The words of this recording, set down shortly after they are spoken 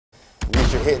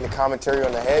get your hit in the commentary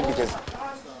on the head because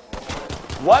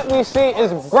what we see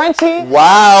is Brenty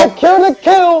secure the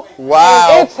kill. Wow.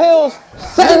 And It's Hills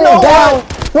setting it down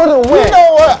for the win. You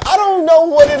know what? I don't know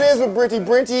what it is with Brenty.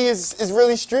 Brenty is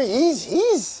really street.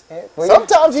 He's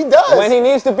sometimes he does. When he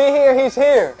needs to be here, he's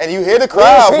here. And you hear the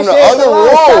crowd from the other room.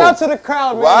 Shout out to the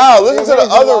crowd, man. Wow, listen to the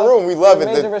other room. We love it.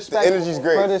 The energy's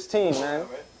great. For this team, man.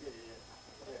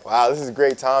 Wow, this is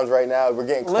great times right now. We're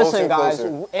getting closer and closer.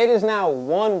 Listen, guys, it is now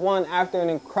 1-1 after an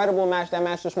incredible match. That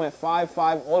match just went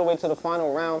 5-5 all the way to the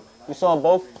final round. You saw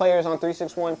both players on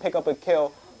 3-6-1 pick up a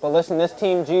kill. But listen, this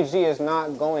team, GG, is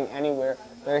not going anywhere.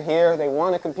 They're here. They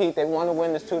want to compete. They want to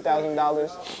win this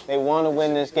 $2,000. They want to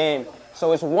win this game.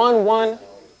 So it's 1-1.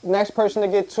 Next person to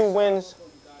get 2 wins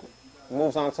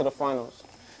moves on to the finals.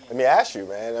 Let me ask you,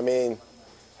 man. I mean,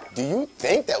 do you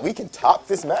think that we can top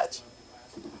this match?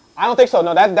 I don't think so.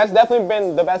 No, that's definitely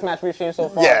been the best match we've seen so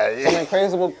far. Yeah.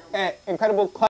 Some incredible